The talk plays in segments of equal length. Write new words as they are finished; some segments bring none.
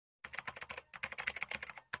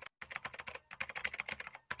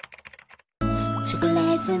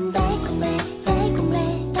초콜릿은 달콤해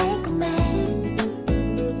달콤해 달콤해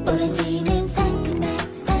오렌지는 상큼해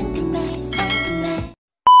상큼해 상큼해.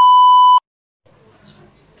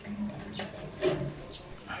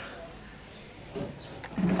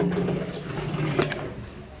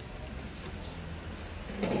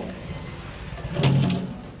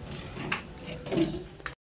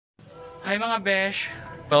 Hi mga besh!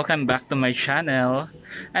 Welcome back to my channel.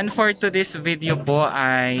 And for today's video po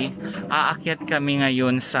ay aakyat kami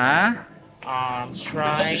ngayon sa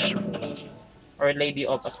Shrine Our Lady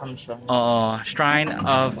of Assumption. Shrine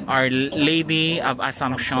of Our Lady of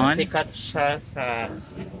Assumption. Sikat siya sa...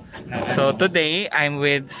 So today, I'm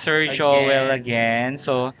with Sir Joel again.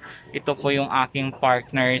 So ito po yung aking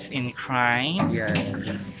partners in crime.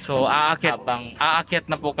 Yes. So aakyat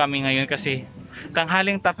na po kami ngayon kasi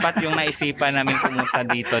tanghaling tapat yung naisipan namin pumunta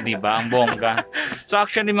dito, di ba? Ang bongga. So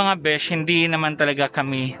actually mga besh, hindi naman talaga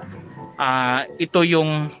kami ito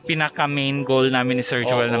yung pinaka main goal namin ni Sir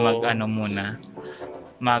Joel na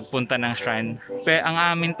magpunta ng shrine. Pero ang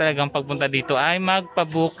amin talagang pagpunta dito ay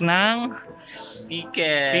magpabook ng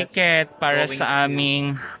ticket para sa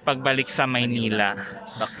aming pagbalik sa Maynila.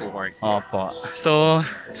 Back to work. Opo. So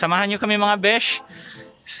samahan nyo kami mga besh.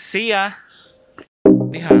 See ya!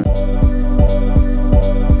 Diha.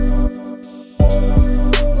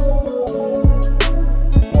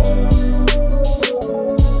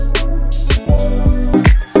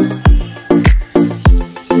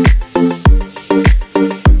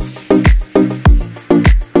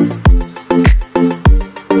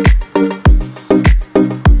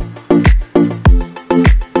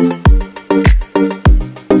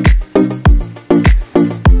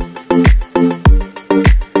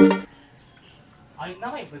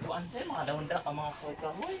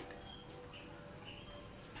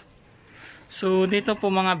 So dito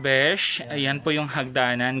po mga besh, ayan po yung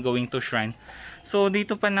hagdanan going to shrine. So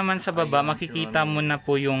dito pa naman sa baba makikita mo na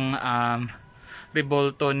po yung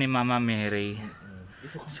rebolto ni Mama Mary.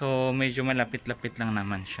 So medyo malapit-lapit lang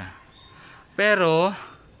naman siya. Pero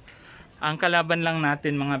ang kalaban lang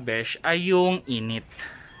natin mga besh ay yung init.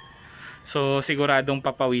 So siguradong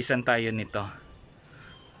papawisan tayo nito.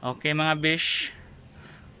 Okay mga besh,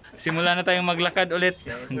 simula na tayong maglakad ulit.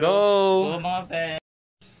 Go! Go mga besh!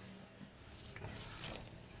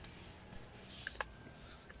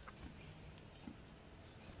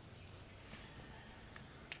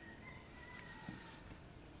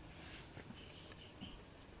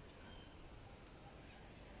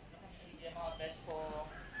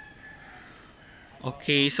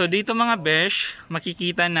 Okay, so dito mga besh,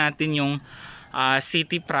 makikita natin yung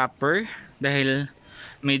city proper dahil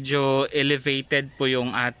medyo elevated po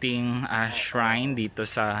yung ating shrine dito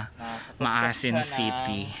sa Maasin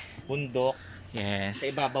City. Bundok. Yes.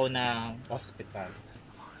 Sa ibabaw ng hospital.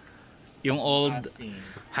 Yung old Maasin.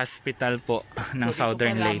 hospital po ng so,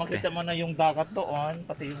 Southern Leyte. Makita mo na yung dagat doon,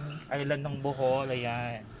 pati yung island ng Bohol,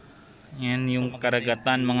 ayan. Yan yung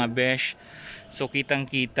karagatan mga besh. So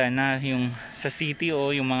kitang-kita na yung sa city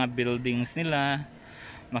yung mga buildings nila.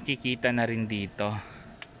 Makikita na rin dito.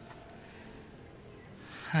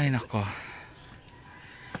 Ay nako.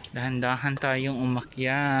 Dahan-dahan tayong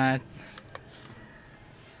umakyat.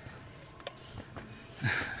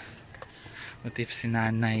 What if si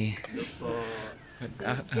nanay? Good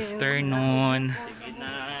afternoon. Good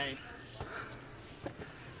night.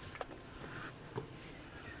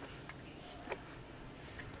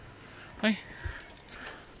 Ay,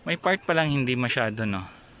 may part pa lang hindi masyado, no?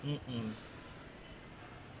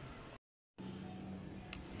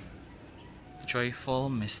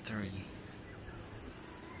 Joyful mystery.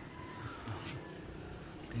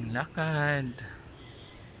 Ting lakad.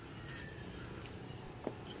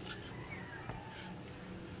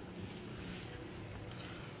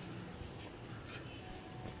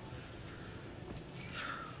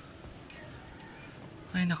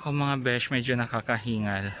 Ay nako mga besh, medyo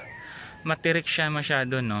nakakahingal. Matirik siya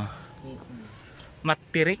masyado, no?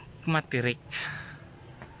 Matirik.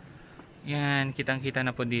 Yan, kitang-kita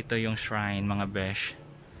na po dito yung shrine, mga besh.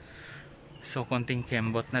 So, konting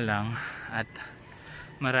kembot na lang at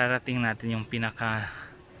mararating natin yung pinaka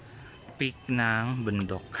peak ng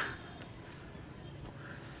bundok.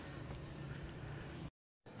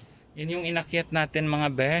 Yan yung inakyat natin,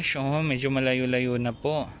 mga besh. Medyo malayo-layo na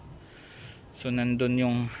po. So, nandun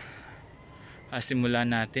yung simula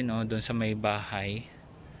natin doon sa may bahay.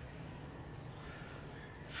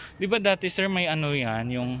 Di ba dati sir may yan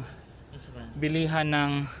yung bilihan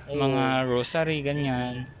ng mga rosary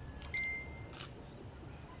ganyan.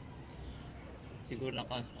 Siguro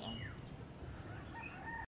naka.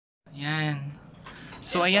 Yan.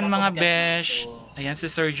 So ayan mga besh. Ayan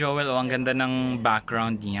si Sir Joel, oh, ang ganda ng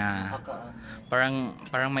background niya. Parang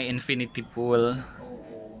may infinity pool.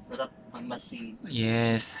 Oo, sarap magmasid.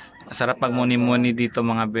 Yes, sarap magmuni-muni dito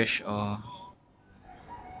mga besh, oh.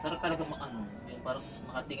 Sarap talaga yung parang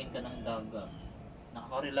makatingin ka ng dagat.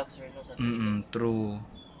 Nakaka-relax rin no sa True.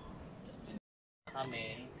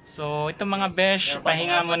 kami. So, ito mga besh, Meron pa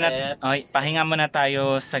mga pahinga muna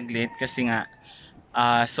tayo saglit kasi nga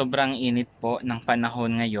sobrang init po ng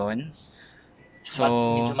panahon ngayon. So,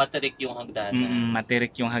 Medyo matarik yung hagdanan.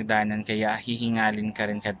 matirik yung hagdanan kaya hihingalin ka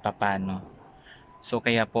rin kahit papano. So,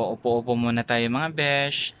 kaya po upo-upo muna tayo mga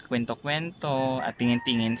besh, kwento-kwento at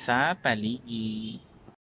tingin-tingin sa paligid.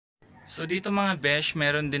 So, dito mga besh,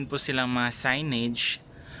 meron din po silang mga signage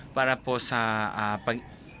para po sa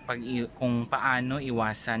kung paano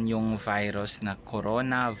iwasan yung virus na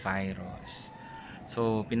coronavirus.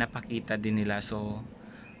 So, pinapakita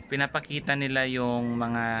nila yung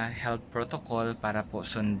mga health protocol para po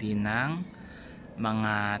sundin ng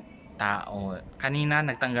mga tao. Kanina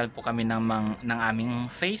nagtanggal po kami ng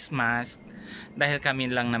aming face mask dahil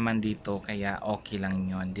kami lang naman dito kaya okay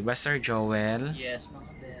lang yun. Diba Sir Joel? Yes,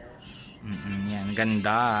 mga besh. Yan,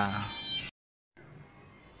 ganda.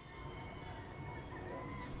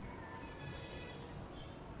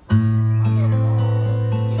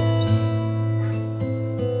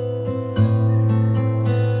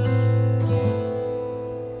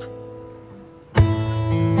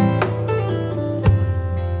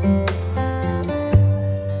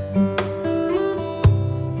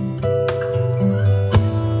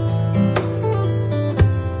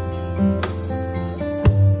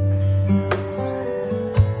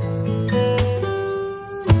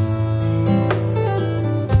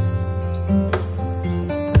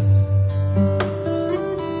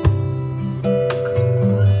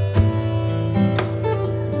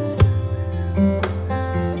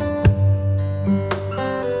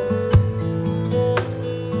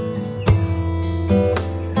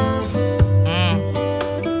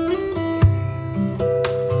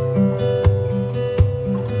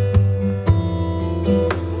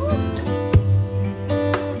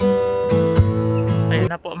 Ayun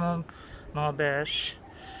na po mga besh.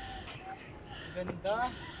 Ganda.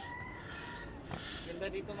 Ganda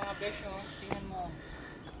dito mga besh, oh. Tingnan mo.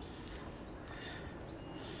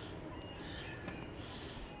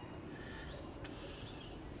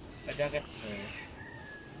 Kadagat sir.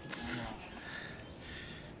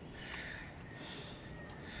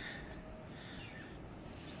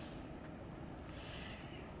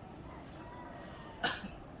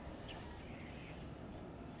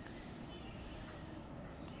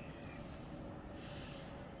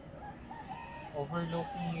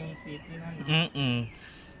 Overlooking yung city na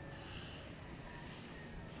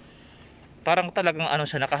Parang talagang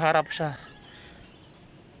siya, nakaharap siya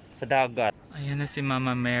sa dagat. Ayan na si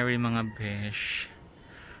Mama Mary mga besh.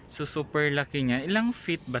 So super laki niya. Ilang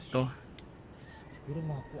feet ba to? Siguro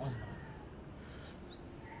mga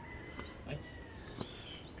ay,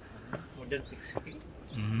 more than 6 feet.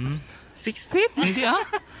 6 feet? Hindi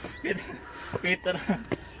Meter.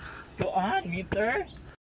 Meters.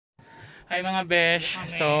 Hi mga besh.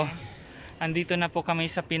 So andito na po kami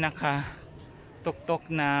sa pinaka tuktok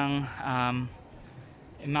ng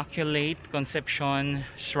Immaculate Conception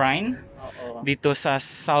Shrine. Oo. Dito sa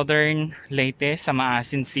Southern Leyte sa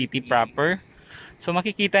Maasin City proper. So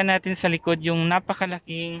makikita natin sa likod yung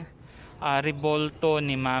napakalaking rebolto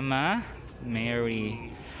ni Mama Mary.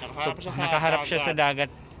 Nakaharap siya sa dagat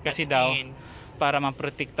kasi daw para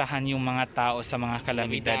maprotektahan yung mga tao sa mga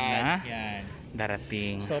kalamidad na yan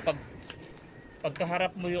darating. So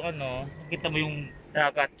pagkaharap mo yung kita mo yung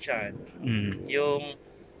dagat dyan. Yung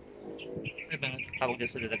ano bang tawag dyan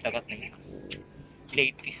sa dagat na yun?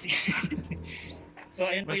 Leyte. So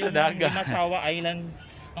ayun po yung Masawa Island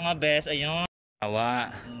mga best. Ayun.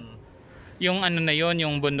 Awa. Yung na yon,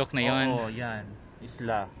 yung bundok na yon. Oo, yan.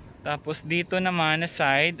 Isla. Tapos dito naman na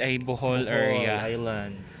side ay Bohol area.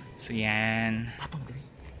 Island. So yan.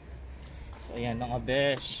 So ayan mga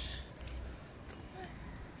besh.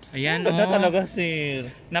 Ayan Ganda talaga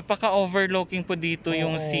sir. Napaka-overlooking po dito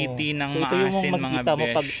yung city ng Maasin mga mo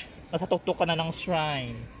pag besh. nasa tuktok ka na ng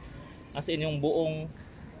shrine. As in yung buong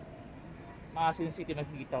Maasin City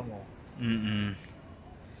makikita mo.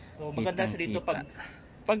 So maganda siya dito pag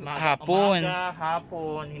hapon. Umaga,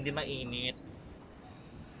 hapon, hindi mainit.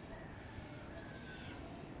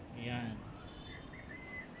 Ayan.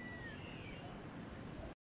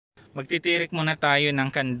 Magtitirik muna tayo ng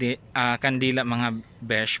kandila mga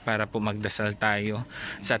besh para po magdasal tayo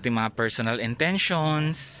sa ating mga personal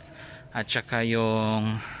intentions at saka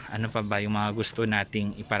yung ano pa ba yung mga gusto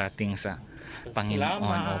nating iparating sa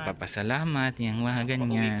Panginoon o papasalamat, yung mga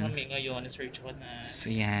ganyan. Kami ngayon, sirjonas. So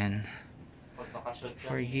yan.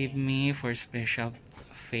 Forgive me for special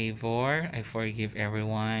favor. I forgive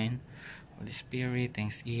everyone. Holy Spirit,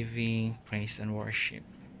 thanksgiving, praise and worship.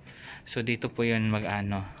 So dito po yun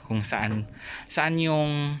mag-ano, kung saan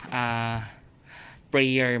yung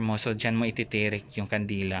prayer mo. So dyan mo ititirik yung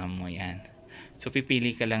kandila mo, yan. So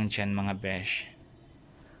pipili ka lang dyan mga besh.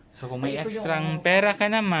 So kung may extrang pera ka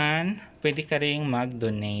naman, pwede ka ring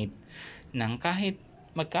mag-donate ng kahit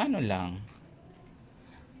magkano lang.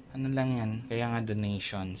 Ano lang yan, kaya nga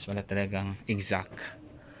donations, wala talagang exact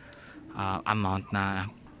amount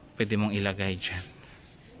na pwede mong ilagay dyan.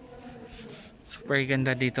 Super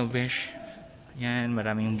ganda dito besh. Yan,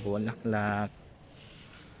 maraming bulaklak.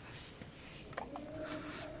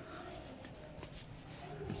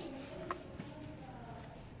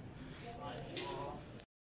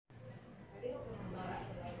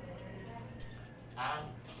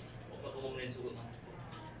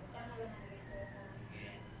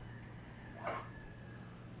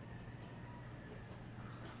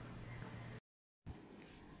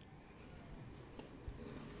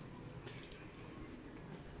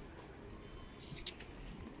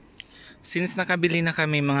 Since nakabili na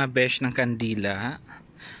kami mga besh ng kandila,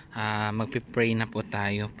 magpipray na po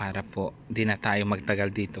tayo para po di na tayo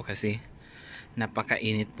magtagal dito kasi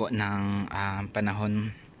napakainit po ng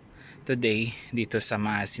panahon today dito sa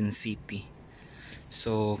Maasin City.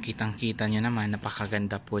 So kitang kita nyo naman,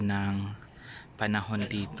 napakaganda po ng panahon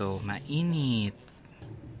dito. Mainit.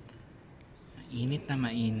 Mainit na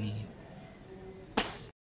mainit.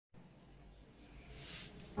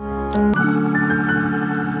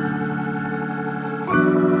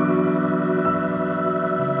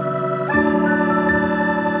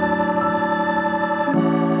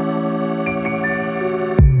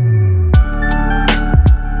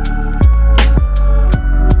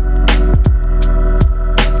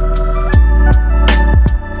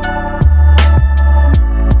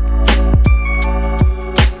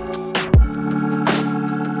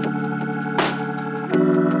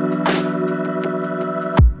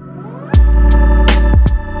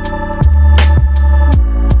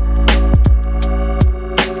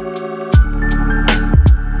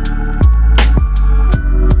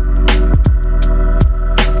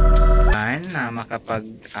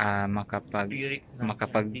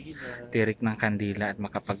 Makapagtirik ng kandila at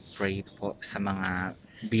makapag-pray po sa mga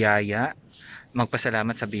biyaya,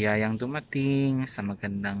 magpasalamat sa biyayang dumating, sa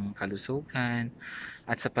magandang kalusugan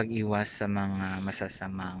at sa pag-iwas sa mga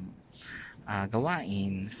masasamang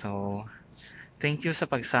gawain. So thank you sa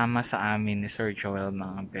pagsama sa amin ni Sir Joel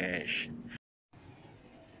mga besh.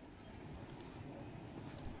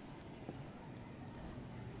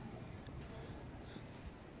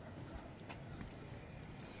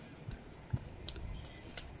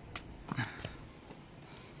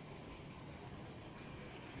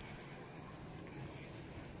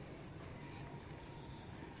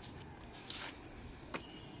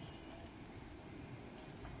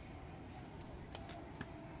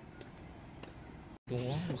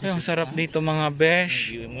 Ay, ang sarap dito mga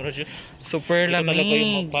besh. Super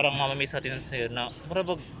lamig. Parang mamamay sa atin sa'yo na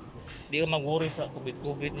marabag di ka mag-worry sa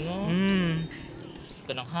COVID no.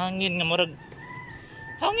 Kanang hangin nga marag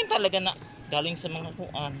hangin talaga na galing sa mga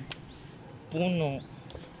puno.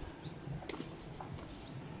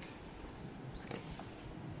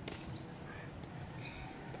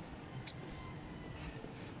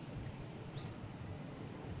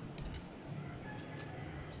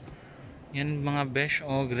 Yan mga besh,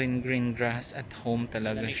 green grass at home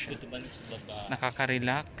talaga siya.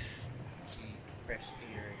 Nakaka-relax.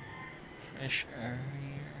 Fresh air.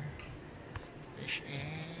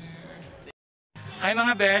 Hi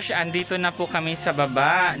mga besh, andito na po kami sa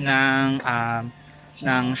baba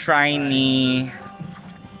ng shrine ni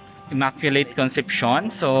Immaculate Conception.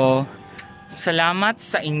 So, salamat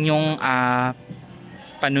sa inyong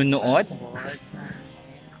panunood.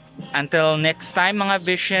 Until next time mga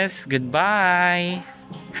bishes, goodbye.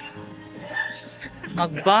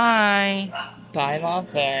 Bye. Bye mga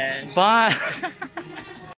friends. Bye.